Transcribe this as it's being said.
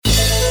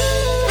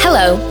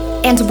Hello,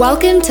 and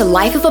welcome to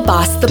Life of a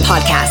Boss, the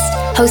podcast,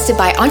 hosted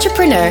by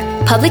entrepreneur,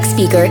 public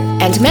speaker,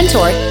 and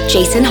mentor,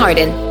 Jason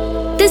Harden.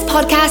 This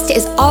podcast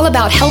is all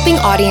about helping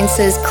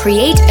audiences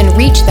create and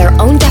reach their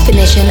own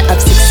definition of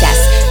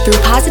success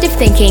through positive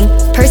thinking,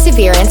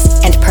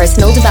 perseverance, and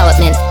personal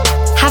development.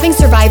 Having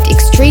survived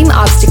extreme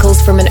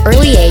obstacles from an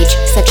early age,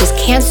 such as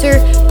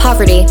cancer,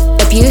 poverty,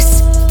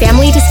 abuse,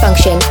 family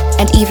dysfunction,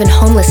 and even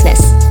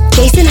homelessness,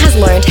 Jason has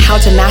learned how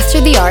to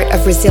master the art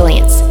of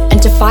resilience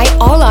and defy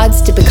all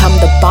odds to become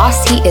the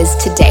boss he is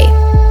today.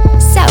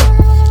 So,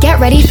 get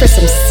ready for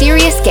some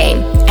serious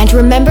game and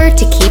remember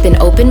to keep an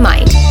open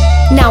mind.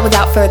 Now,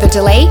 without further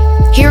delay,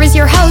 here is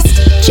your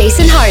host,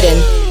 Jason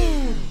Harden.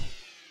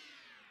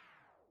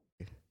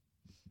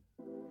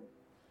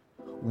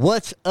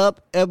 What's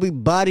up,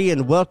 everybody,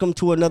 and welcome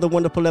to another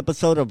wonderful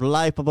episode of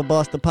Life of a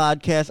Boss, the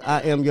podcast.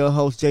 I am your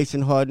host,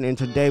 Jason Harden, and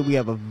today we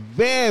have a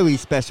very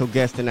special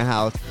guest in the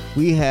house.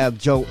 We have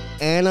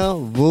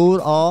Joana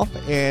Rudolph,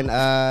 and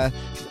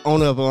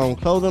owner of her own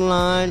clothing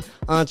line,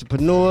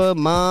 entrepreneur,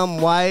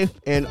 mom, wife,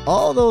 and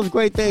all those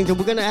great things. And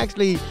we're going to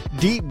actually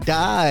deep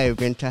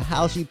dive into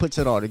how she puts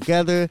it all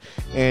together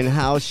and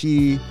how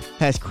she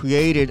has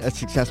created a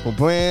successful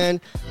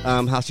brand,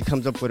 how she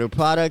comes up with her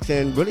products,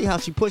 and really how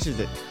she pushes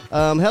it.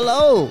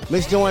 Hello,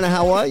 Miss Joana,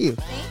 how are you?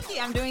 Thank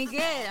you. I'm doing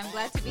good. I'm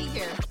glad to be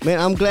here. Man,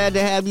 I'm glad to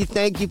have you.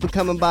 Thank you for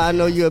coming by. I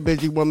know you're a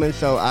busy woman,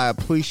 so I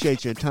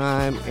appreciate your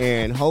time,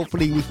 and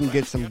hopefully we can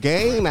get some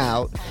game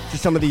out to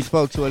some of these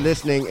folks who are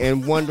listening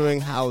and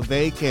wondering how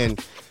they can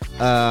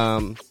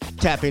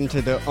tap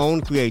into their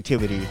own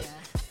creativity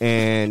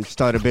and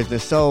start a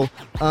business. So,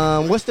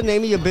 what's the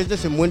name of your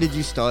business and when did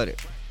you start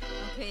it?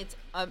 Okay,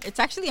 it's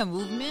actually a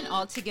movement,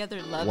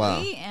 Altogether Lovely,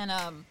 Wow.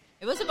 and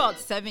it was about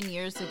 7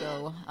 years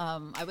ago.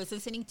 I was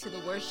listening to the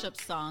worship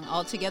song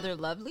Altogether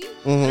Lovely.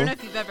 I don't know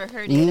if you've ever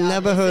heard it.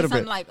 Never heard of it.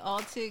 I'm like,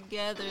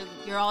 altogether,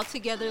 you're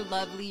altogether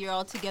lovely, you're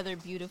altogether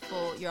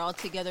beautiful, you're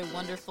altogether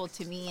wonderful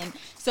to me. And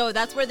so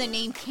that's where the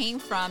name came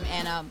from.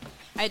 And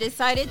I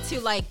decided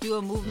to do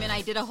a movement.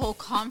 I did a whole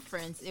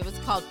conference. It was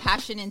called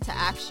Passion into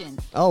Action.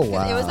 Oh,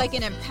 wow. It was like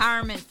an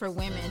empowerment for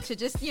women to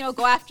just,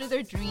 go after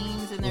their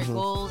dreams and their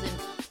goals. And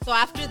so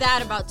after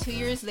that, about 2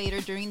 years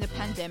later, during the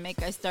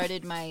pandemic, I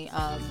started my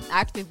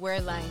active wear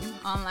line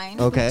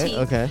online. Okay, boutique.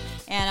 okay.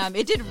 And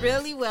it did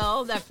really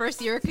well that first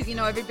year because,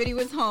 everybody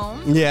was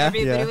home. Yeah,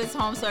 Everybody yeah. was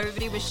home, so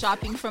everybody was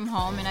shopping from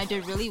home, and I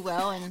did really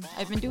well, and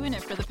I've been doing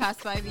it for the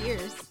past 5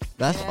 years.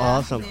 That's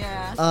awesome.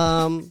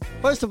 Yeah.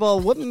 First of all,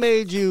 what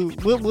made you?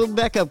 We'll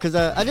back up because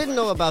I didn't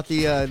know about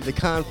the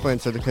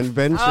conference or the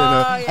convention.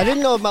 I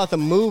didn't know about the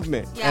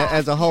movement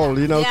as a whole.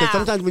 Because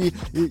sometimes when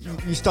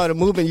you start a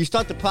movement, you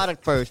start the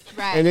product first,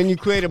 right, and then you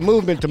create a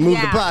movement to move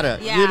the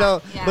product. Yeah.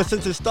 But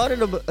since it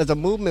started as a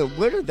movement,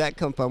 where did that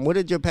come from? Where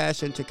did your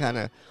passion to kind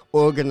of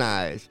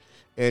organize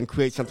and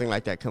create something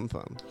like that come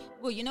from?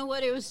 Well, you know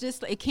what? It was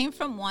just it came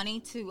from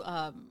wanting to,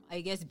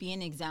 I guess, be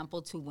an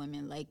example to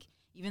women. Like,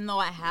 even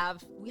though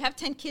we have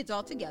 10 kids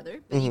all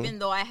together, but even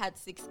though I had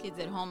 6 kids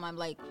at home, I'm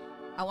like,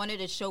 I wanted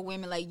to show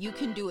women, you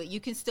can do it.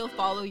 You can still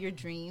follow your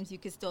dreams. You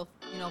can still,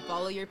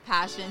 follow your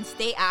passion,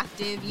 stay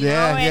active, you know?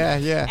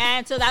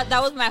 And so that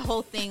was my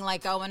whole thing.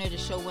 I wanted to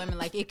show women,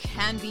 it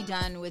can be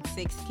done with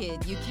 6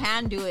 kids. You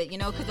can do it,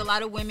 because a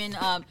lot of women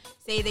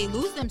say they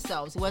lose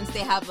themselves once they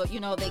have,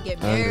 they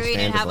get married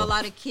and have a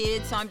lot of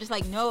kids. So I'm just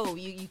like, no,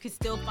 you can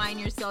still find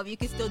yourself. You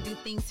can still do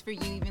things for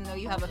you, even though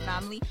you have a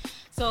family.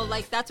 So,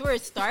 that's where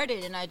it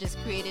started. And I just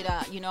created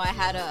I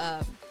had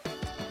a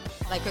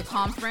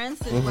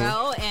conference as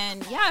well,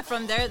 and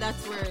from there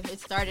that's where it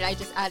started. I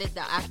just added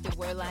the active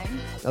wear line.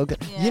 Okay.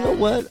 You know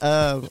what?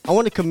 I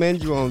want to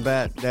commend you on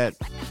that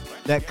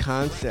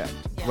concept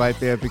right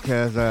there,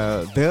 because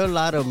there are a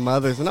lot of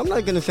mothers, and I'm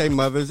not going to say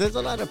mothers, there's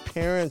a lot of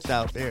parents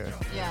out there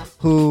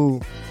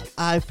who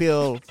I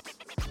feel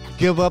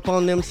give up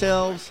on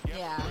themselves.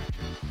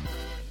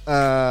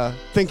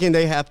 Thinking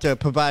they have to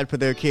provide for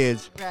their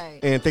kids, right,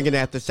 and thinking they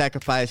have to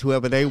sacrifice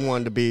whoever they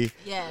want to be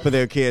for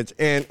their kids.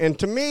 And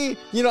to me,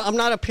 I'm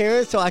not a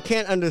parent, so I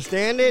can't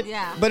understand it.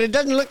 But it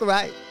doesn't look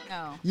right.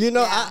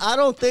 No. I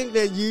don't think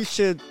that you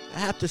should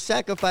have to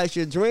sacrifice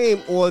your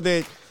dream, or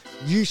that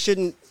you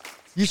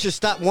should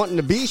stop wanting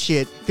to be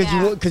shit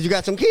because you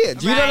got some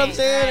kids. You know what I'm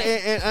saying?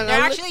 Right. And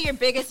they're actually your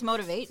biggest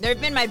motivation. They've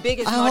been my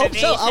biggest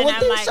motivation. Hope so. I would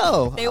think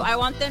so. I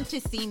want them to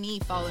see me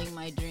following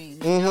my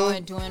dreams,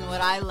 and doing what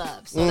I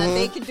love, so that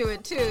they can do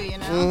it too.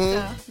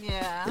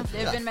 So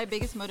they've been my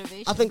biggest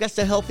motivation. I think that's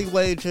the healthy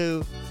way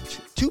to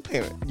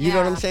parent. You know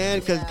what I'm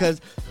saying?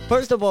 Because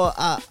first of all,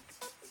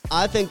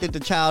 I think that the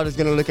child is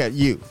going to look at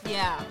you.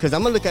 Yeah. Because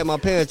I'm going to look at my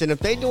parents, and if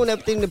they're doing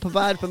everything to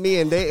provide for me,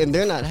 and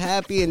they're not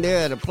happy, and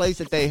they're at a place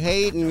that they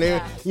hate, and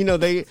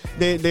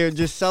they're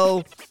just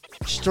so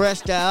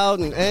stressed out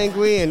and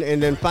angry,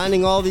 and then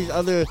finding all these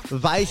other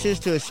vices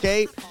to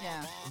escape.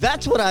 Yeah.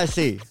 That's what I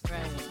see.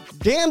 Right.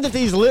 Damn that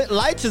these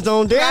lights is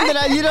on. Damn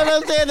that you know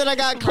what I'm saying, that I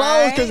got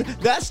clothes, because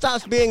that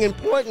stops being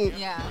important.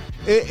 Yeah.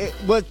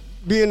 What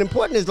being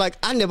important is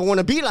I never want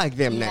to be like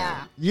them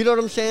now. You know what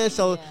I'm saying?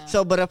 So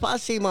but if I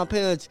see my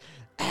parents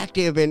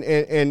active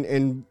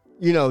and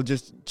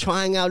just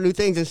trying out new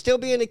things and still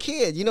being a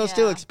kid,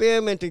 still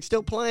experimenting,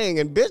 still playing.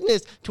 And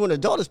business to an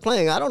adult is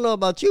playing. I don't know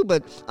about you,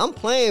 but I'm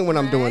playing when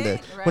I'm doing this.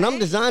 Right. When I'm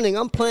designing,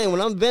 I'm playing.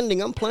 When I'm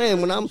vending, I'm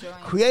playing. When I'm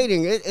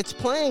creating, it's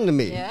playing to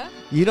me. Yeah.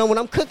 When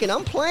I'm cooking,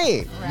 I'm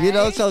playing.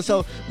 Right.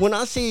 So when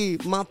I see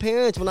my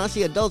parents, when I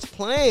see adults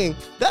playing,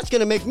 that's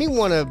going to make me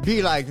want to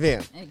be like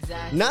them.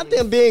 Exactly. Not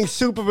them being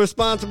super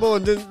responsible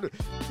and then,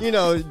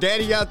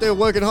 daddy out there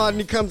working hard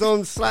and he comes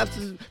on, slaps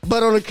his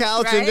butt on the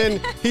couch and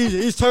then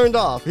he's turned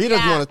off. He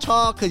doesn't want to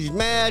talk because he's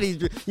mad. He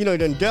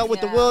done dealt with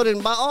the world,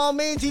 and by all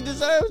means, he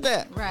deserves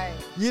that. Right.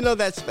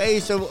 That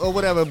space or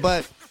whatever.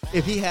 But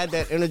if he had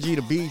that energy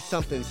to be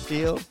something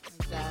still,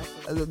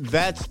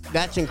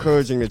 that's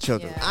encouraging the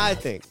children, I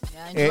think.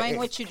 Yeah, enjoying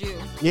what you do.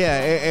 Yeah,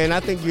 and I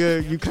think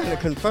you kind of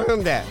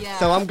confirmed that. Yeah.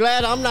 So I'm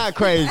glad I'm not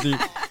crazy.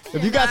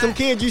 If you got some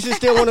kids, you should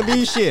still want to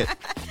be shit.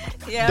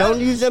 Yeah. Don't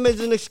use them as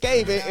an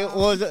escape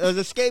or as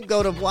a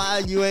scapegoat of why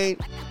you ain't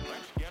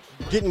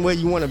getting where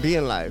you want to be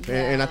in life.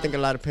 And I think a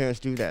lot of parents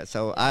do that.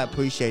 So I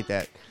appreciate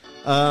that.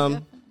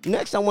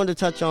 Next, I wanted to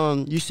touch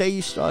on, you say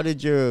you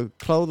started your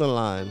clothing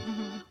line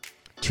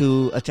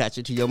to attach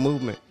it to your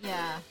movement.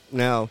 Yeah.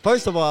 Now,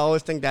 first of all, I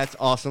always think that's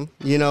awesome.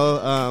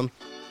 I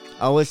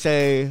always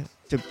say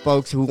to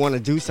folks who want to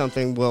do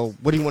something, well,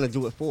 what do you want to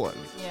do it for?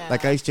 Yeah.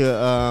 Like I used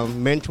to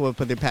mentor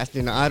for the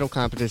Pasadena Idol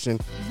competition,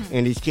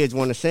 and these kids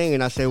want to sing,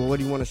 and I say, well, what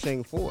do you want to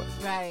sing for?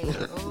 Right.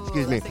 Ooh,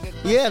 Excuse me.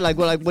 Yeah,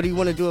 what do you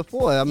want to do it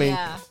for? I mean,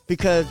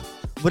 because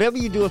whatever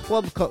you do it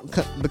for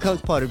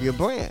becomes part of your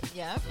brand.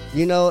 Yeah.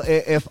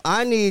 If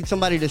I need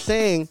somebody to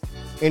sing,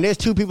 and there's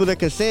two people that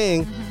can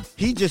sing,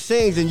 he just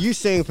sings and you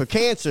sing for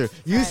cancer.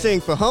 You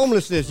sing for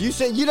homelessness. You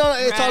sing,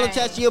 it's all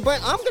attached to your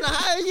brand. I'm going to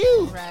hire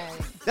you. Right.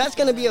 That's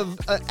going to be an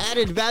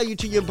added value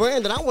to your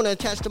brand that I want to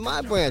attach to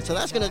my brand. So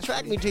that's going to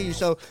attract me to you.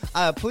 So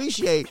I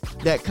appreciate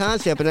that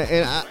concept.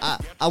 And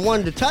I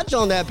wanted to touch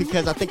on that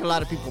because I think a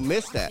lot of people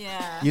miss that.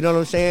 Yeah. You know what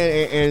I'm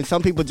saying? And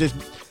some people just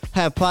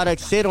have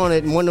products sit on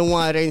it and wonder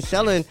why it ain't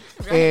selling,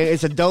 and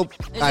it's a dope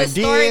idea. There's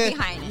a story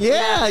behind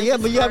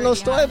it. But you have no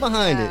story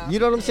behind it. You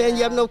know what I'm saying?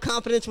 You have no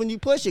confidence when you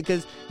push it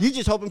because you're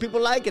just hoping people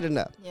like it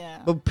enough.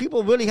 Yeah. But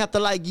people really have to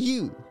like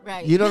you.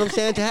 Right. You know what I'm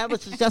saying? To have a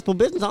successful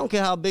business, I don't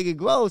care how big it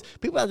grows,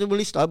 people have to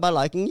really start by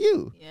liking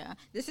you. Yeah.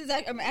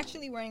 I'm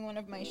actually wearing one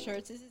of my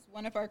shirts. This is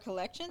one of our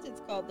collections.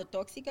 It's called the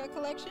Toxica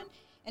collection.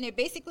 And it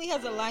basically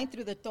has a line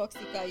through the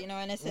Toxica,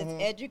 and it says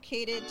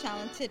educated,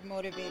 talented,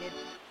 motivated.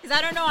 Because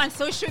I don't know, on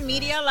social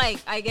media,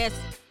 I guess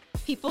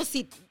people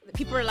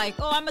are like,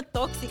 oh, I'm a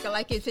Toxica.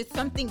 Like, if it's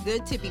something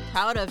good to be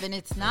proud of, and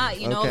it's not,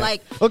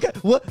 Okay,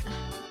 what?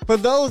 For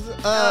those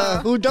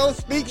who don't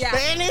speak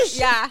Spanish,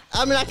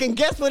 I mean, I can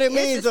guess what it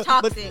means. It's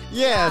toxic.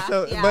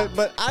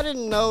 But I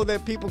didn't know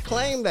that people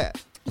claim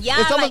that.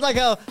 Yeah, it's almost like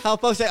how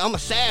folks say, I'm a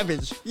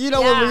savage. When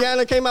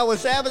Rihanna came out with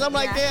Savage, I'm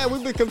like, damn,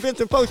 we've been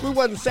convincing folks we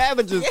wasn't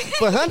savages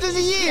for hundreds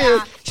of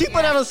years. She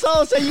put out a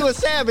song saying you a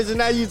savage, and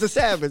now you're a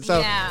savage.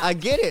 So I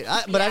get it.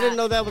 But I didn't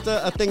know that was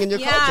a thing in your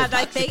culture. Yeah,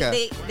 like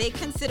they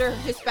consider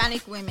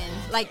Hispanic women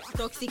like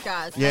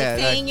toxicas. Yeah,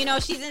 saying,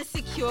 she's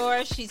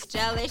insecure, she's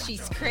jealous,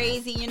 she's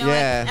crazy,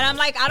 And I'm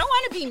like, I don't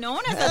want to be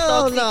known as a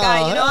toxica.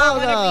 I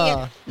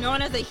want to be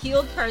known as a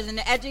healed person,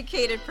 an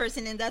educated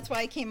person, and that's why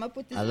I came up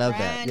with this brand. I love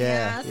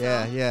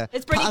that. Yeah.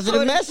 It's pretty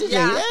positive messaging.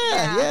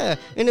 Yeah.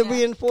 And it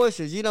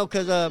reinforces,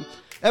 because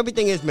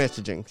everything is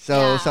messaging.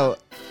 So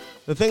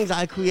the things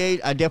I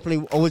create, I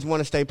definitely always want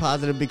to stay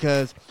positive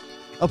because,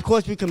 of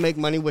course, we can make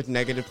money with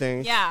negative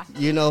things. Yeah.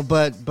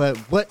 But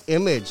what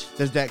image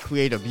does that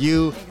create of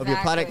you, of your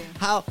product?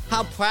 How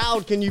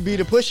proud can you be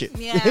to push it?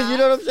 Yeah. You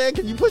know what I'm saying?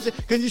 Can you push it?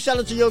 Can you sell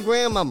it to your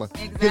grandmama?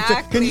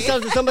 Exactly. Can you sell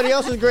it to somebody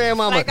else's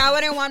grandmama? Like, I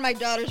wouldn't want my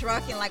daughters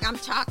rocking like I'm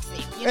toxic.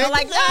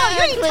 Like, no,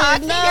 you ain't Exactly.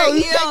 toxic. No,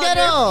 you take that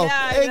off.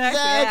 Yeah,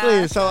 exactly.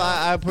 Yeah. So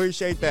I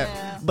appreciate that.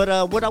 Yeah.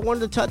 But what I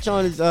wanted to touch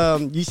on is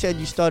you said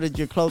you started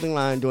your clothing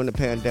line during the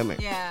pandemic.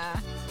 Yeah.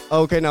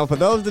 Okay, now for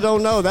those that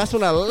don't know, that's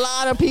when a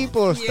lot of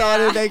people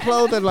started their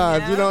clothing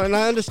lines, and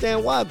I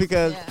understand why,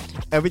 because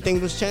everything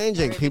was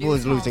changing. People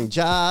was losing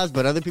jobs,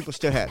 but other people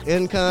still had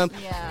income.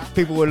 Yeah.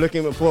 People were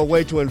looking for a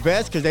way to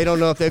invest because they don't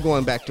know if they're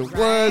going back to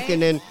work.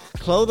 And then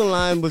clothing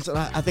line was,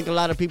 I think a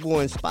lot of people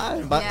were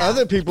inspired by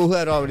other people who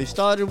had already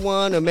started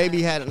one or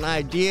maybe had an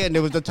idea, and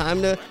it was the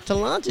time to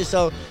launch it.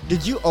 So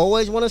did you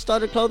always want to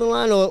start a clothing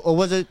line, or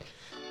was it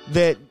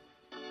that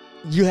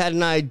you had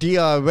an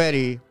idea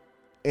already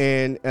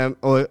and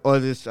or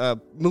this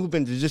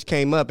movement that just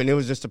came up and it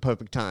was just the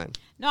perfect time?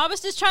 No, I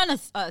was just trying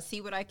to see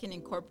what I can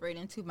incorporate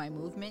into my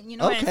movement,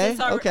 Okay, and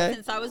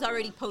since I was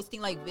already posting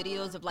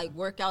videos of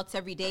workouts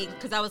every day,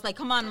 because I was like,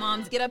 come on,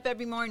 moms, get up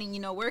every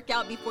morning, work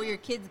out before your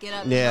kids get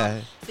up,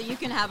 so you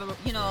can have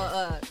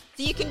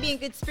so you can be in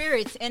good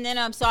spirits. And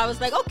then so I was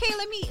like, okay,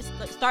 let me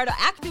start an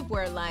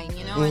activewear line,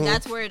 and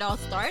that's where it all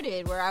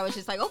started, where I was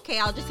just like, okay,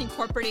 I'll just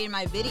incorporate it in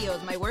my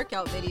videos, my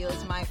workout videos,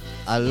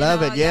 I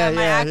love it, my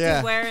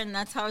activewear, and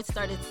that's how it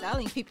started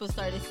selling. People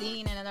started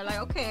seeing it, and they're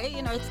like, okay,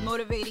 it's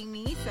motivating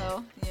me,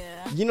 so.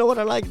 Yeah. You know what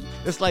I like?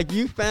 It's like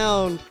you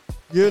found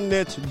your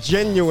niche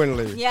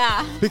genuinely.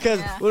 Yeah. Because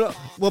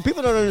well,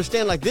 people don't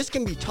understand. Like, this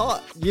can be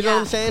taught. You know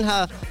what I'm saying?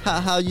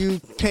 How you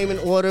came in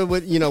order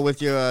with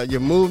with your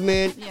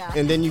movement,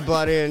 and then you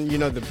brought in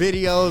the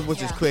videos,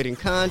 which is creating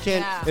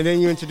content, and then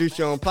you introduce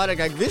your own product.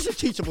 Like, this is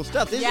teachable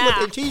stuff. This is what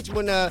they teach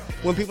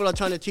when people are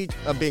trying to teach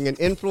being an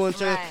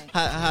influencer,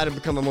 how to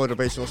become a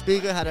motivational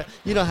speaker, how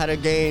to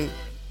gain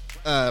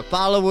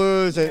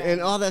followers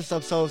and all that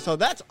stuff. So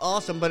that's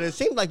awesome. But it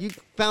seemed like you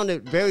found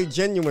it very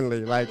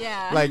genuinely. Like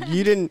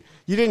you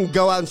didn't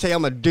go out and say,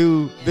 I'm gonna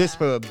do this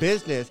for a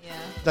business.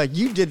 Like,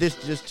 you did this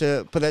just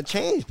for that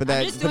change, for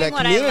that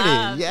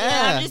community.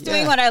 I'm just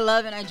doing what I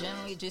love, and I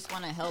generally just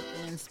want to help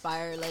and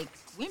inspire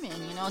women,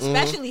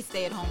 especially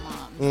stay-at-home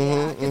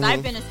moms. Because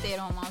I've been a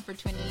stay-at-home mom for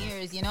 20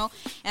 years,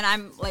 and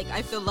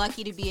I feel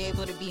lucky to be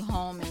able to be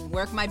home and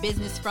work my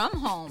business from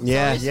home.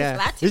 It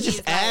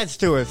just adds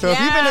to it. So if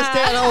you've been a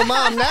stay-at-home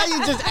mom, now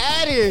you're just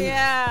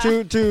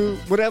adding to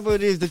whatever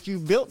it is that you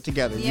built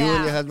together, you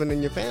and your husband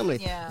and your family.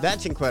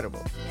 That's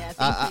incredible.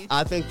 Thank you.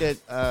 I think that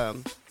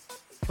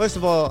first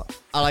of all,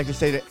 I like to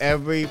say that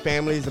every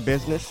family is a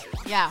business.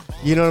 Yeah.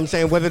 You know what I'm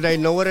saying? Whether they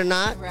know it or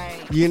not. Right.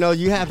 You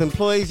have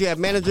employees, you have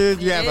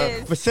managers, you have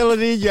a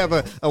facility, you have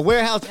a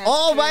warehouse,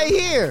 all right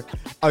here.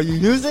 Are you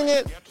using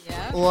it?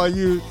 Yeah. Or are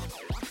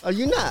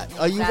you not?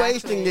 Are you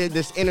wasting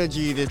this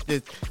energy,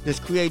 this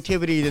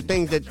creativity, the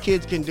things that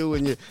kids can do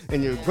and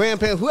your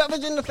grandparents,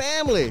 whoever's in the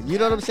family? You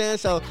know what I'm saying?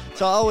 So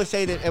I always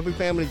say that every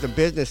family is a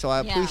business. So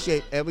I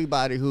appreciate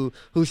everybody who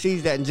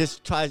sees that and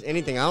just tries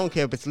anything. I don't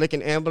care if it's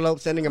licking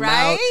envelopes, sending them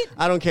out.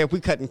 I don't care if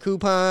we cutting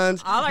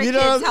coupons. All our you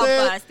know kids what I'm saying?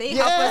 help us. They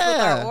help us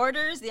with our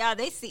orders. Yeah,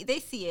 they see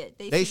it.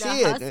 They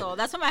see the hustle.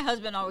 That's what my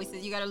husband always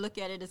says. You got to look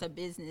at it as a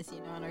business,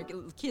 and our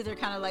kids are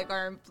kind of like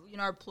our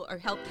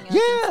helping us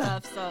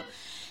and stuff.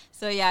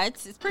 So yeah,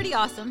 it's pretty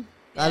awesome.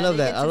 I love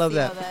that.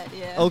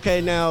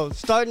 Okay, now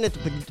starting at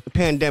the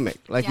pandemic,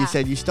 like you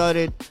said, you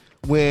started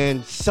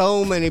when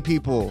so many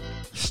people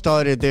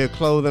started their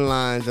clothing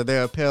lines or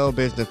their apparel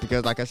business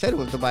because, like I said, it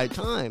was the right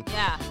time.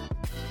 Yeah.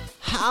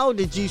 How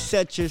did you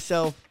set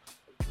yourself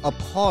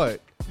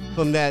apart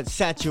from that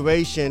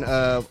saturation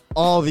of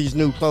all these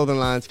new clothing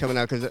lines coming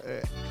out? Because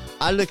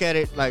I look at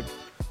it like,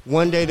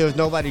 one day there was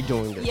nobody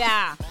doing this.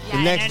 Yeah.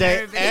 The next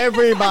day,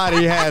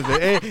 everybody has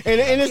it.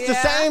 And it's the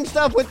same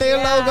stuff with their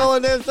logo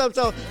and their stuff.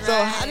 So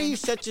how do you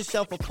set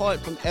yourself apart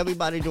from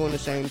everybody doing the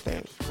same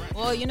thing?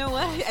 Well, you know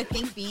what? I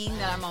think being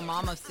that I'm a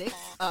mom of 6,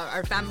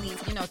 our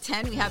family's,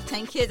 10. We have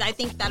 10 kids. I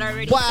think that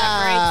already separates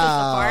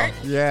us apart.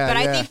 Yeah, but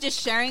I think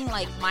just sharing,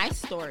 my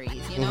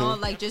stories,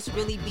 just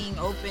really being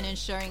open and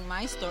sharing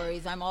my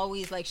stories. I'm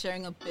always,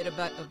 sharing a bit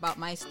about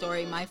my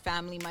story, my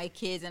family, my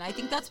kids. And I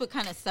think that's what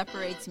kind of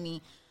separates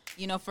me,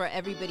 for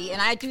everybody.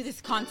 And I do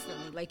this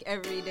constantly,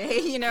 every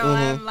day,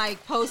 I'm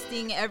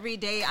posting every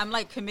day. I'm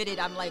committed.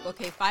 I'm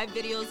okay, 5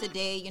 videos a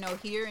day,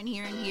 here and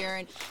here and here.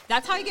 And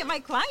that's how I get my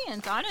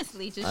clients,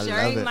 honestly, just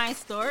sharing my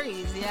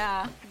stories.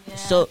 Yeah.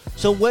 So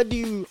what do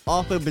you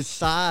offer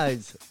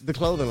besides the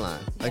clothing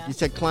line? Like you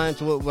said,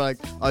 clients,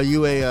 are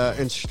you a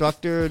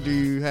instructor? Do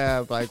you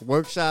have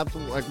workshops?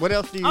 What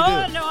else do you do?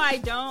 Oh, no,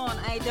 I don't.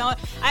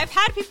 I've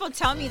had people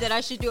tell me that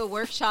I should do a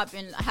workshop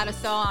in how to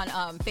sell on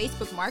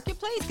Facebook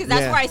Marketplace, because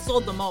that's where I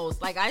sold the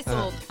most. I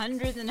sold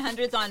hundreds and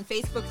hundreds on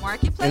Facebook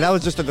Marketplace. And that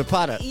was just the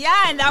product. Yeah,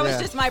 and that was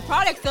just my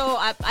product. So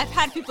I've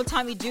had people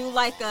tell me do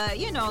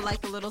a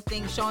little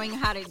thing showing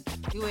how to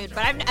do it,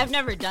 but I've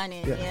never done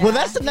it. Yeah. Well,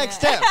 that's the next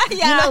step.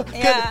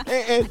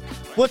 And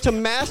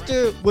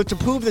to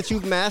prove that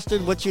you've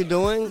mastered what you're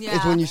doing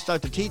is when you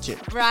start to teach it.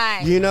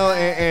 Right.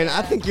 And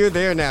I think you're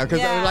there now because,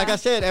 like I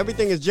said,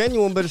 everything is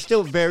genuine, but it's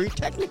still very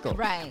technical.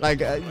 Right.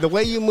 The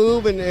way you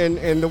move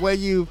and the way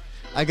you,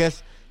 I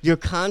guess, your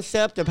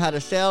concept of how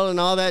to sell and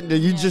all that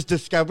you just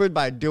discovered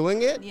by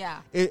doing it,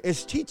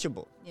 it's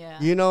teachable. Yeah.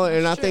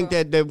 And I think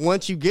that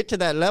once you get to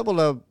that level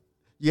of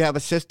you have a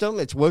system,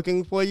 it's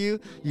working for you,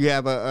 you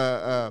have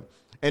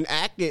an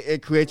act,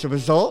 it creates a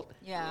result.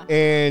 Yeah.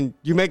 And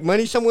you make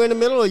money somewhere in the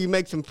middle, or you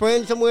make some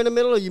friends somewhere in the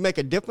middle, or you make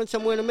a difference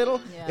somewhere in the middle,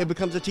 it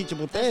becomes a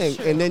teachable thing.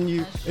 And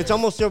then it's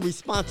almost your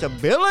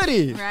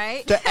responsibility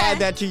to add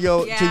that to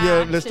your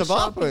list of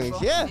offerings.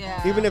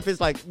 Yeah. Even if it's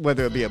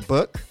whether it be a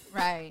book,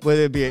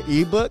 whether it be an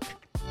ebook,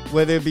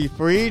 whether it be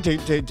free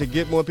to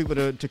get more people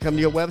to come to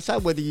your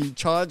website, whether you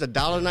charge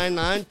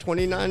 $1.99,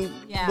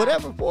 $29,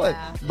 whatever for it.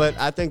 But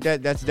I think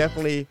that's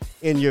definitely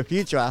in your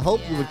future. I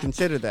hope you would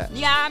consider that.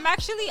 Yeah,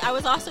 I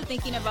was also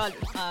thinking about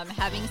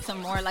having some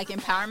more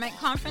empowerment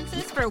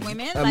conferences for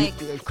women,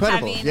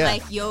 incredible,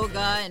 having yoga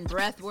and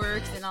breath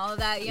works and all of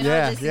that,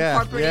 just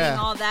incorporating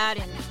all that.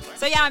 And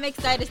so I'm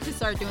excited to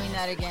start doing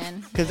that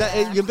again. Because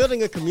you're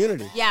building a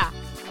community. Yeah.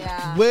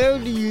 Where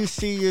do you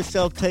see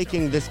yourself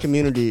taking this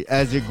community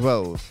as it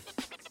grows?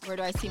 Where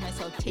do I see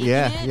myself taking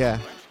it? Yeah.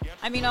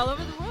 I mean, all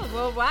over the world,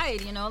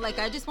 worldwide,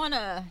 I just want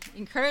to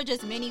encourage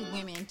as many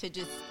women to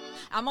just,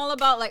 I'm all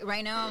about,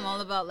 right now, I'm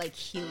all about,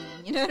 healing,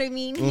 you know what I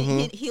mean?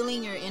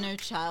 Healing your inner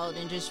child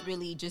and just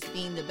really just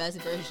being the best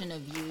version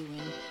of you.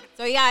 And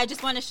so, I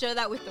just want to share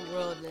that with the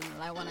world, and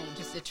I want to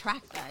just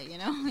attract that,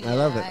 I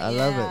love it.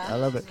 I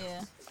love it.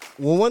 Yeah.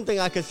 well, one thing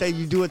I could say,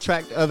 you do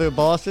attract other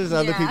bosses,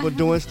 other people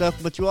doing stuff,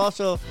 but you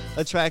also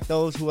attract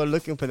those who are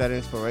looking for that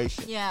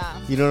inspiration. Yeah.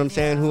 You know what I'm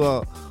saying? Who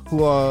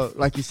are,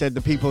 like you said,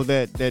 the people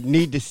that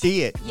need to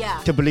see it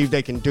to believe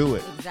they can do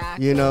it.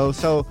 Exactly. You know,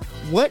 so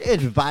what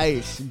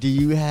advice do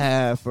you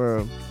have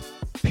for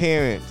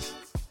parents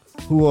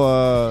who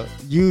are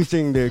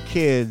using their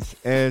kids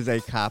as a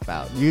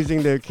cop-out,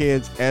 using their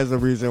kids as a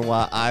reason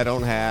why I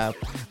don't have,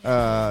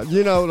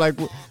 you know, like,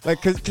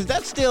 because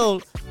that's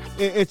still,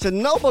 it's a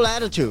noble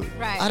attitude.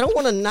 Right. I don't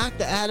want to knock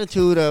the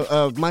attitude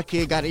of my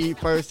kid got to eat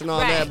first and all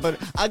that, but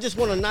I just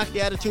want to knock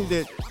the attitude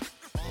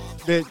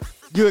that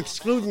you're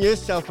excluding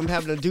yourself from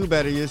having to do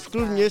better. You're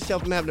excluding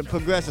yourself from having to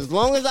progress. As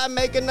long as I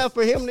make enough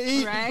for him to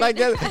eat, like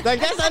that's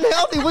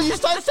unhealthy. When you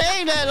start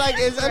saying that, like,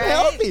 it's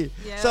unhealthy.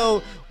 Yeah.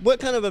 So what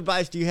kind of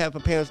advice do you have for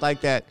parents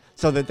like that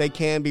so that they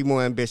can be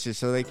more ambitious,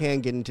 so they can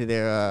get into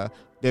their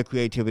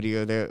creativity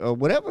or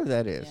whatever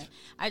that is? Yeah.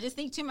 I just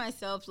think to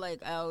myself, like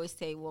I always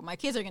say, well, my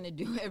kids are going to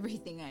do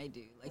everything I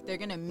do. Like they're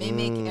going to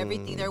mimic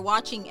everything. They're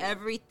watching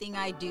everything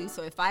I do.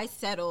 So if I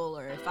settle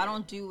or if I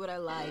don't do what I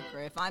like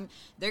or if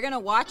they're going to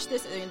watch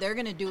this and they're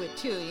going to do it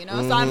too, you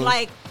know? So I'm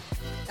like,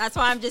 that's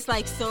why I'm just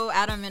like so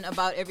adamant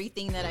about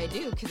everything that I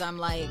do, because I'm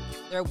like,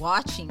 they're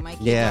watching. My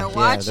kids are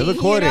watching, they're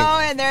recording. You know,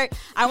 and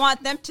I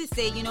want them to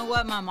say, you know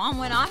what, my mom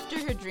went after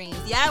her dreams.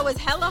 Yeah, it was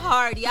hella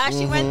hard. Yeah,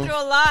 she went through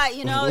a lot,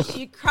 you know,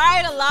 she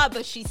cried a lot,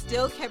 but she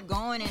still kept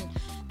going. And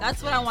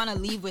that's what I want to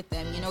leave with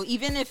them, you know,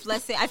 even if,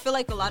 let's say, I feel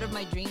like a lot of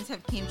my dreams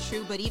have came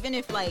true, but even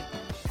if, like,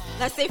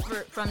 let's say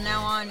from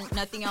now on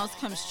nothing else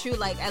comes true,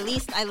 like at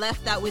least I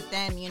left that with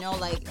them, you know,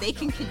 like they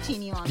can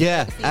continue on.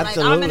 Yeah,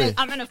 absolutely. Like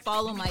I'm gonna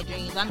follow my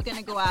dreams. I'm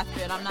gonna go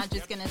after it. I'm not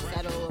just gonna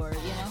settle or,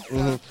 you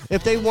know. So.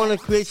 If they want to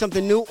create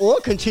something new or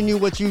continue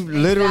what you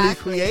literally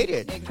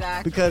created.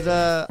 Exactly. Because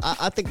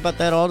I think about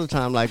that all the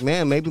time. Like,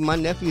 man, maybe my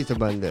nephews have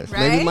done this.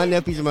 Right? Maybe my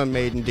nephews have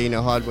made in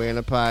Dina Hardware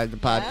Enterprise, the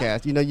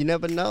podcast. You know, you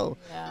never know.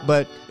 Yeah.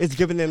 But it's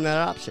giving them that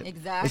option.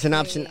 Exactly. It's an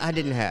option I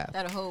didn't have.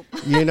 Gotta hope.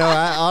 You know,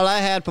 all I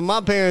had from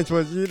my parents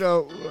was, you know,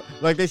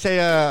 like they say,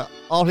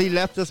 all he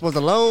left us was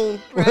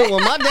alone. Right.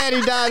 When my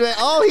daddy died,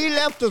 all he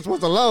left us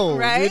was alone.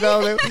 Right. You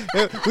know,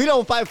 we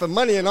don't fight for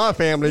money in our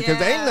family because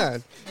there ain't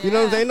none. You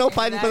know, there ain't no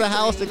fighting for the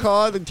house, the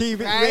car, the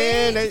TV.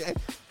 Right.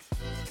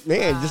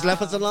 Man, just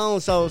left us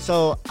alone.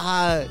 So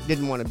I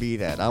didn't want to be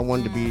that. I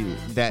wanted to be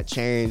that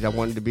change. I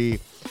wanted to be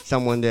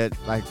someone that,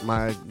 like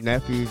my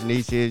nephews,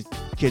 nieces,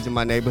 kids in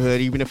my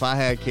neighborhood, even if I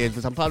had kids,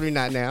 which I'm probably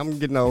not now. I'm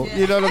getting old.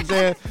 You know what I'm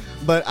saying?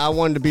 But I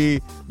wanted to be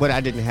what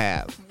I didn't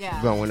have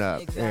growing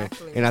up.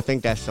 Exactly. And I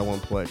think that's so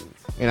important.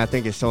 And I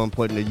think it's so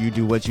important that you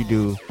do what you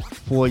do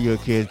for your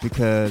kids,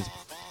 because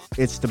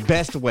it's the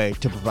best way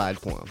to provide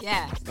for them.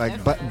 Yeah.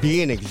 Like, but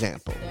be an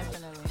example.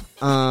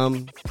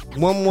 Definitely.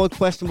 One more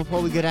question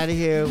before we get out of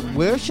here.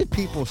 Where should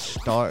people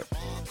start?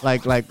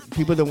 Like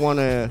people that want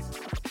to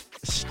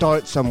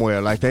start somewhere,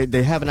 like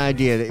they have an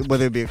idea,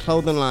 whether it be a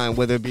clothing line,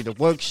 whether it be the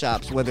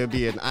workshops, whether it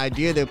be an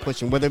idea they're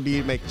pushing, whether it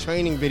be make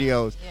training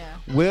videos.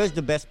 Where's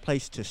the best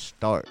place to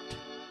start?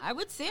 I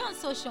would say on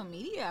social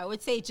media. I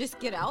would say just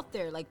get out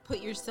there, like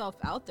put yourself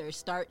out there,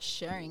 start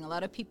sharing. A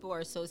lot of people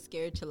are so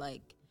scared to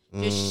like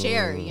just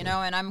share, you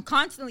know, and I'm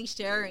constantly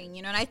sharing,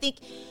 you know, and I think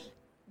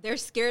they're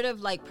scared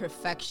of like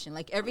perfection.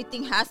 Like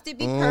everything has to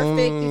be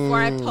perfect before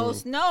I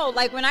post. No,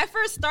 like when I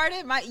first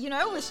started, it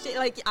was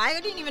like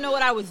I didn't even know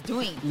what I was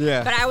doing.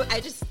 Yeah. But I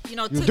just,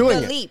 took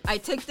the leap. I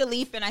took the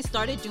leap and I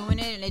started doing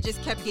it, and it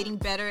just kept getting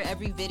better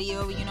every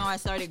video. I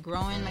started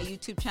growing. My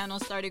YouTube channel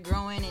started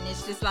growing, and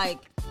it's just like,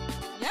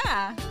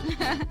 yeah.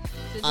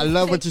 I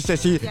love what you said.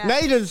 See, now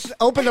you just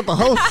opened up a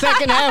whole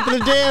second half of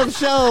the damn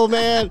show,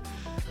 man.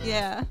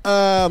 Yeah.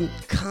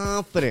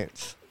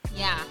 Confidence.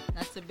 Yeah,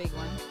 that's a big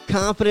one.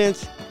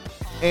 Confidence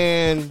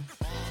and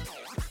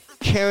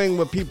caring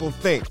what people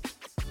think.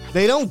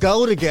 They don't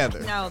go together.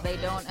 No, they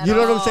don't at You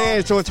know all. what I'm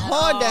saying? So it's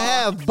hard to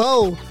have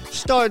both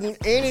starting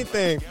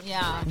anything.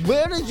 Yeah.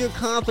 Where does your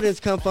confidence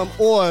come from?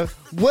 Or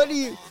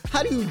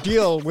how do you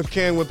deal with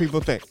caring what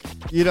people think?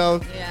 Yeah.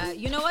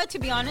 You know what? To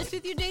be honest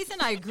with you, Jason,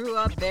 I grew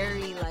up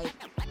very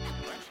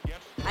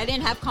I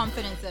didn't have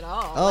confidence at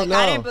all. Oh, no.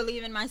 I didn't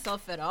believe in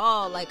myself at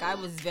all. Like, I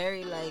was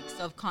very,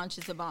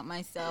 self-conscious about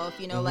myself.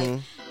 Like,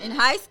 in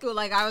high school,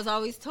 I was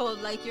always told,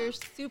 you're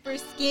super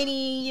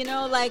skinny,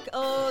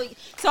 oh.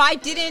 So I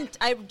didn't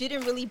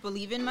really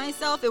believe in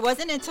myself. It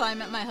wasn't until I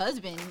met my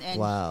husband.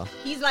 And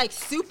he's,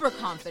 super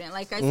confident.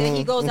 Like I said,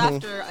 he goes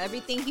after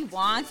everything he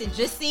wants. And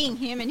just seeing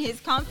him and his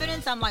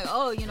confidence, I'm like,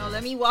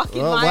 let me walk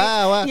in my...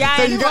 Wow. Yeah,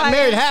 so you got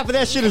married, half of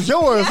that shit is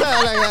yours. Hey,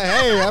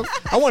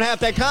 I want to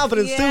have that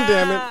confidence too,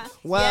 damn it.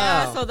 Wow.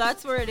 Yeah, so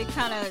that's where it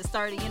kind of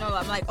started,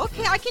 I'm like,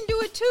 okay, I can do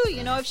it too,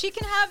 if she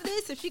can have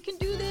this, if she can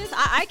do this,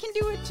 I can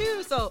do it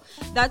too. So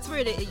that's where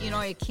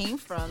it came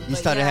from. You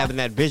started having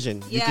that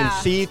vision. You can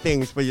see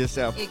things for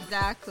yourself.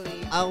 Exactly.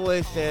 I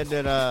always said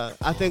that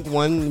I think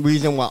one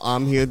reason why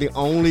I'm here, the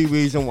only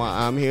reason why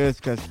I'm here is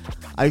because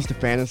I used to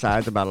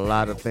fantasize about a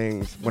lot of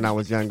things when I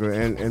was younger.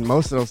 And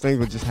most of those things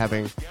were just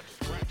having,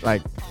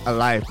 a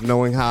life,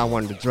 knowing how I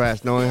wanted to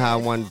dress, knowing how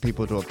I wanted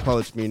people to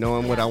approach me,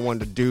 knowing what I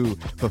wanted to do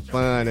for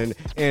fun,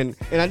 and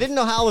I didn't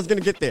know how I was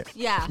gonna get there.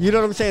 Yeah. You know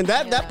what I'm saying?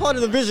 That part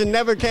of the vision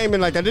never came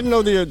in. Like, I didn't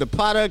know the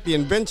product, the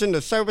invention,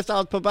 the service I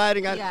was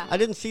providing. I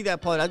didn't see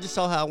that part. I just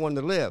saw how I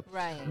wanted to live.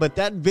 Right. But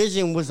that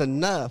vision was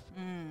enough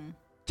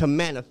to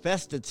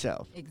manifest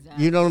itself.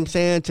 Exactly. You know what I'm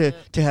saying? To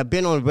have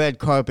been on red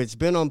carpets,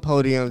 been on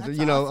podiums, That's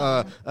you know,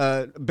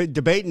 awesome.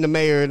 Debating the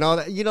mayor and all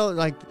that. You know,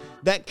 like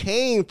that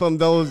came from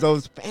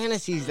those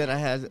fantasies that I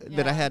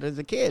had as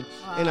a kid.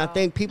 Wow. And I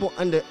think people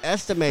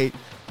underestimate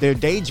their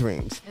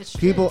daydreams. It's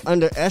true. People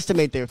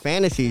underestimate their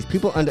fantasies.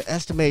 People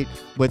underestimate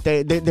what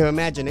their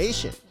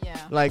imagination. Yeah.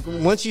 Like,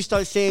 once you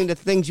start seeing the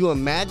things you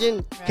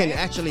imagine can Right.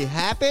 actually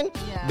happen,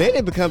 Yeah. then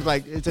it becomes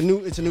like it's a new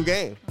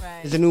game.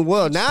 Right. It's a new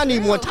world. Now I need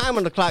true. more time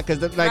on the clock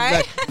because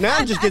Right? now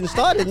I'm just getting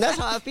started, and that's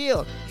how I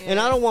feel. Yeah. And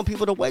I don't want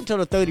people to wait till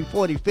the 30,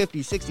 40,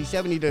 50, 60,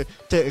 70 to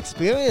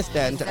experience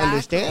that and to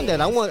understand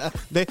that. I want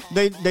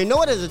they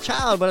know it as a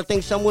child, but I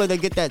think somewhere they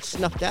get that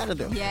snuffed out of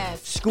them.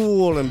 Yes.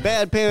 School and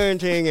bad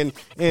parenting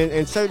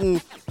and certain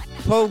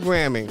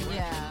programming.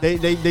 Yeah.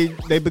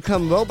 They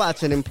become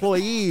robots and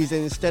employees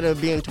instead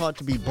of being taught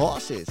to be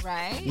bosses.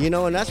 Right. You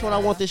know, and that's what I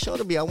Yeah. want this show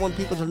to be. I want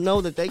people to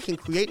know that they can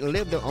create and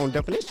live their own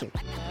definition.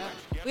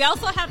 We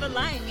also have a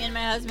line, me and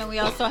my husband, we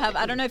also have,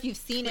 I don't know if you've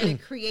seen it, a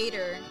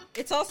creator.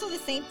 It's also the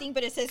same thing,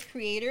 but it says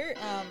creator.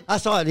 I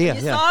saw it, yeah.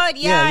 You saw it?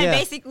 Yeah. And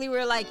basically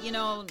we're like, you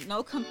know,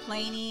 no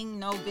complaining,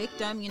 no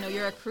victim. You know,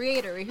 you're a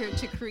creator. We're here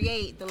to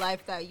create the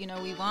life that, you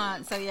know, we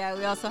want. So, yeah,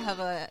 we also have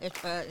a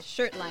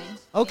shirt line.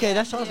 Okay, Yeah,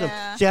 that's awesome.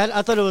 yeah. See,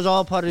 I thought it was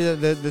all part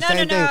of the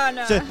same no, thing.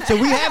 no. So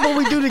we have what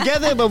we do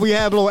together, but we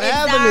have little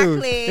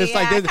avenues. It's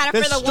like there's kind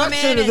of for the structure woman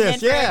to and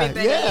this. then for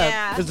everybody.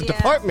 Yeah. There's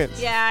departments.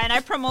 Yeah, and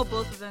I promote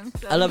both of them.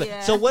 So, I love it.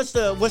 yeah. So what's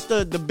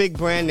the big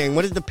brand name?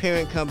 What is the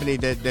parent company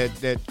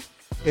that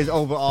is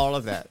over all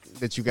of that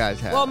you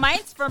guys have? Well, mine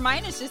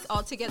is just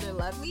Altogether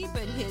Lovely,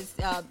 but his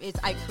it's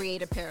I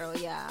Create Apparel.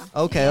 Yeah.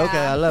 Okay,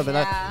 I love it.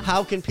 Yeah.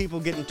 How can people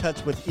get in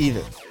touch with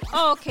either?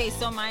 Oh, okay.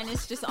 So mine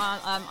is just on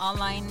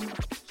online,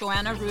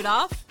 Joana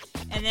Rudolph,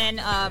 and then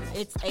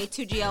it's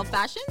A2GL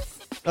Fashions.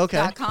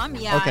 Okay. .com,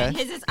 yeah. Okay. And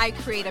his is I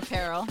Create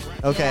Apparel.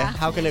 Okay. Yeah,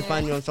 How can they yeah.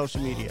 find you on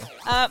social media?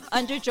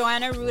 Under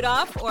Joana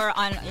Rudolph, or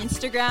on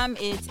Instagram,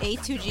 it's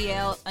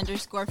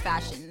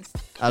A2GL_fashions.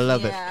 I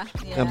love Yeah,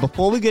 it. yeah. And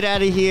before we get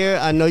out of here,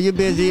 I know you're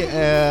busy,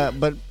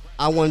 but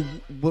I want.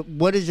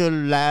 What is your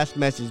last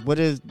message? What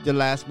is the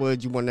last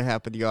words you want to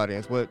have for the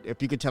audience? What,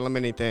 if you could tell them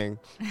anything,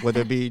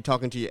 whether it be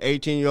talking to your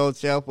 18-year-old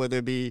self, whether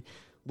it be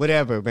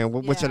whatever, man.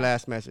 What's your Yeah.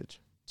 last message?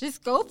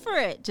 Just go for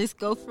it. Just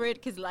go for it,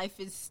 because life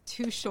is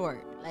too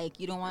short. Like,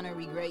 you don't want to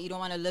regret. You don't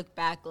want to look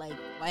back like,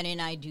 why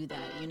didn't I do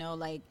that? You know,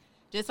 like,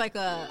 just like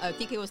I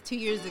think it was 2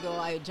 years ago,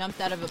 I jumped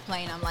out of a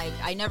plane. I'm like,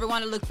 I never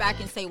want to look back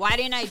and say, why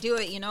didn't I do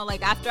it? You know,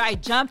 like, after I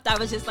jumped, I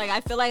was just like,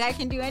 I feel like I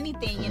can do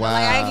anything. You know,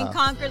 like, I can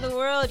conquer the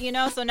world, you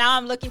know. So now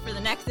I'm looking for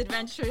the next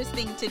adventurous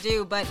thing to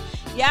do. But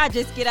yeah,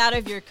 just get out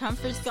of your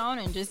comfort zone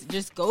and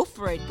just go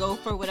for it. Go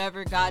for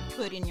whatever God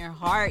put in your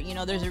heart. You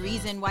know, there's a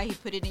reason why he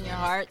put it in your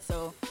heart.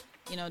 So,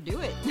 you know, do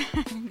it.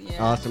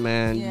 Yeah. Awesome,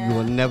 man. Yeah. You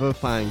will never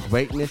find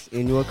greatness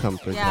in your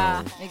comfort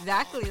Yeah, zone.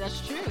 exactly.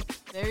 That's true.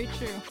 Very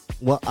true.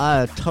 Well,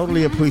 I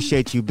totally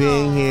appreciate you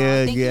being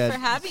here. Thank you had for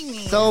having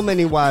me. So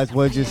many wise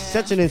words. Just Yeah.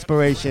 such an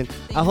inspiration.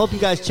 I hope you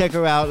guys check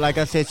her out. Like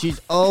I said, she's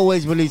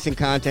always releasing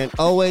content,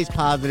 always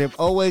positive,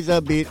 always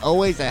upbeat,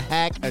 always a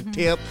hack, a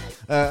tip,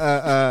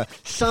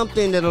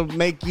 something that'll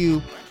make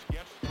you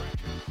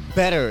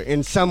better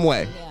in some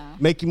way. Yeah.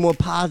 Make you more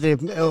positive,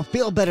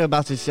 feel better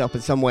about yourself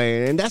in some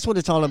way. And that's what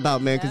it's all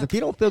about, man. Because Yep. if you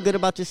don't feel good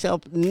about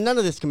yourself, none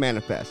of this can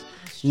manifest.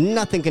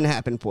 Nothing can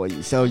happen for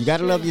you. So you got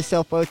to love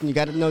yourself first, and you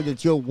got to know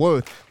that you're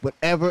worth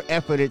whatever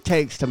effort it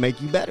takes to make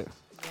you better.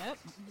 Yep.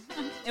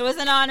 It was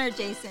an honor,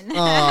 Jason.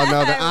 Oh,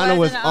 no, the It honor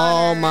was an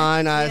all honor.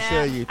 mine, I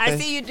assure you. I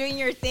see you doing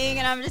your thing,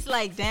 and I'm just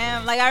like,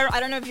 damn. Like, I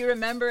don't know if you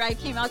remember, I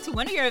came out to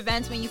one of your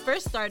events when you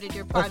first started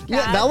your podcast.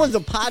 Yeah, that was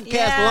a podcast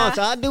Yeah. launch.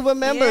 I do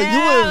remember. Yeah,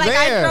 You were like,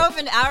 there. I drove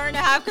an hour and a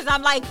half because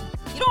I'm like,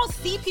 you don't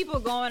see people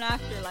going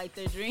after like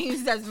their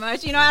dreams as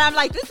much, you know. And I'm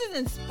like, this is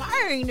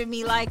inspiring to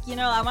me. Like, you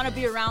know, I want to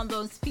be around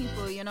those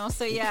people, you know.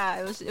 So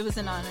yeah, it was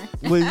an honor.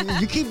 Well,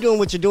 you keep doing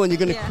what you're doing, you're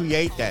going to Yeah.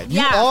 create that.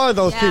 You Yeah. are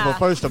those Yeah. people,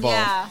 first of all.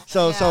 Yeah.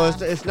 So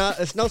Yeah.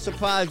 it's no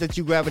surprise that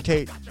you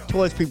gravitate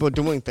towards people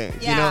doing things.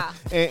 You know,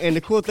 Yeah. and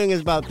the cool thing is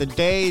about the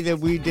day that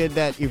we did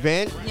that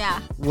event Yeah.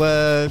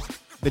 was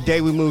the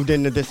day we moved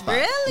into this spot.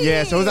 Really?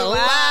 Yeah, so it was a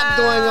lot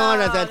going on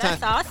at that time.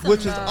 That's awesome,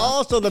 which was though.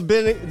 also the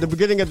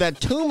beginning of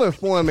that tumor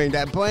forming,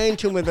 that brain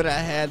tumor that I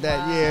had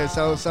that year.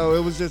 So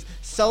it was just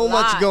so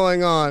much Lot.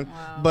 going on.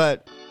 Wow.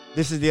 But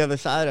this is the other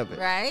side of it.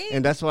 Right?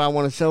 And that's what I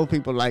want to show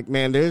people. Like,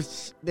 man,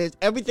 there's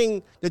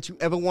everything that you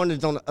ever wanted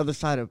is on the other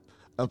side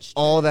of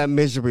all that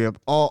misery, of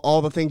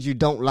all the things you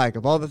don't like,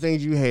 of all the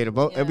things you hate, of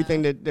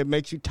everything that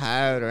makes you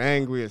tired or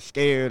angry or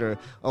scared or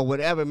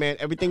whatever, man.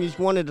 Everything you just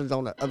wanted is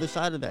on the other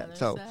side of that.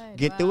 So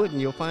get through it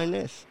and you'll find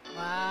this.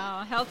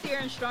 Wow, healthier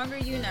and stronger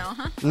you now,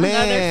 huh?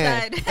 Man, on the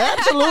other side.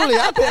 Absolutely.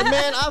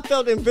 I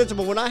felt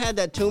invincible when I had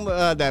that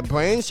tumor, that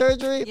brain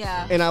surgery.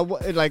 Yeah. And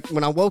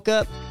when I woke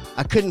up,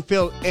 I couldn't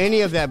feel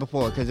any of that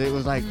before because it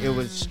was like it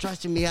was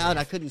stressing me out.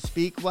 I couldn't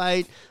speak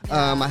right.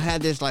 I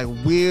had this like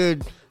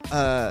weird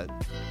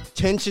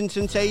tension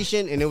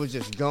sensation, and it was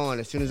just gone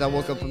as soon as I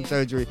woke up from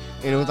surgery,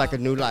 and it was like a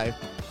new life.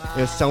 Wow.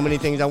 There's so many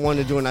things I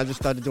wanted to do, and I just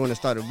started doing. I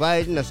started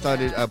writing. I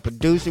started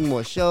producing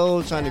more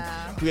shows, trying to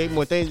create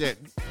more things that,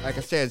 like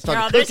I said,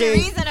 started cooking. There's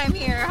a reason I'm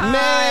here, huh?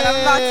 Man,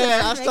 I'm about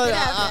to make it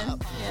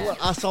happen.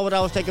 I saw what I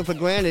was taking for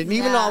granted. And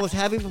even though I was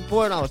happy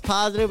before, and I was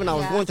positive, and I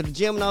was going to the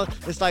gym, and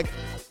it's like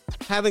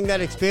having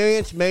that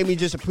experience made me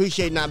just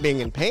appreciate not being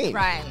in pain.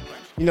 Right.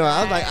 You know,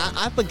 I was like,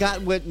 I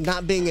forgot what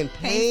not being in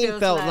pain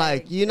felt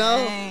like, you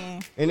know?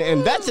 Dang.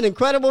 And that's an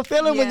incredible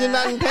feeling when you're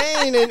not in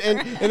pain,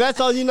 and that's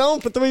all you know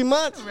for 3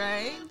 months.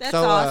 Right. That's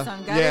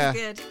awesome. God is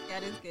good.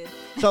 God is good.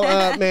 So,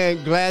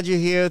 man, glad you're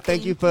here.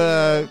 Thank you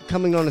for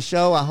coming on the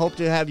show. I hope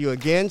to have you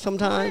again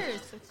sometime. Of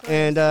course.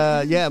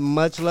 And,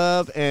 much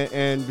love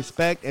and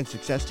respect and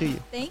success to you.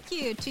 Thank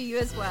you. To you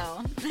as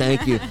well.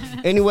 Thank you.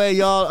 Anyway,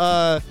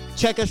 y'all,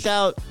 check us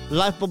out,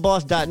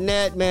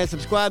 lifeofaboss.net, man.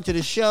 Subscribe to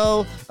the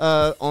show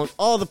on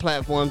all the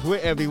platforms. We're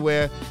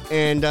everywhere.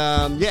 And,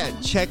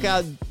 check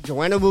out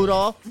Joana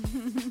Rudolph.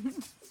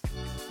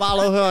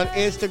 Follow her on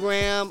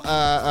Instagram,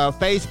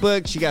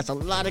 Facebook. She got a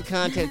lot of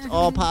content,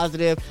 all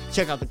positive.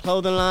 Check out the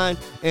clothing line.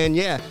 And,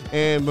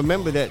 and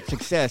remember that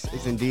success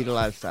is indeed a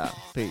lifestyle.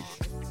 Peace.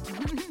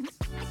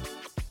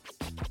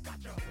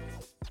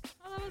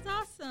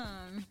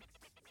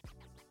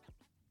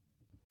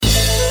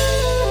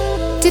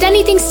 Did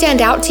anything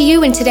stand out to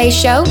you in today's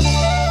show?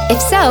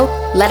 If so,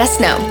 let us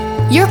know.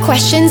 Your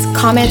questions,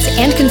 comments,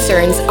 and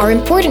concerns are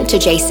important to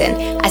Jason,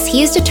 as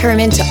he is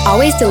determined to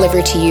always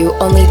deliver to you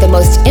only the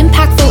most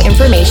impactful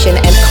information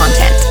and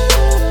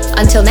content.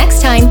 Until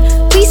next time,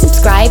 please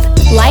subscribe,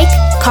 like,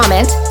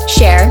 comment,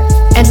 share,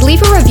 and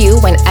leave a review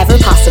whenever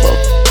possible.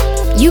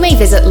 You may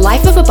visit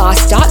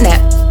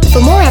lifeofaboss.net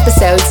for more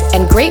episodes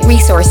and great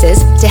resources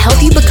to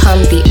help you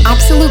become the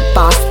absolute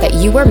boss that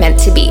you were meant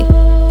to be.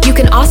 You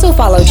can also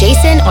follow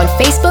Jason on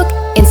Facebook,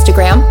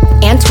 Instagram,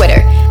 and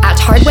Twitter at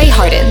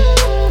HardwayHarden.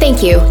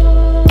 Thank you.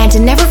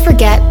 And never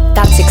forget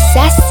that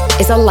success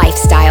is a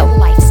lifestyle.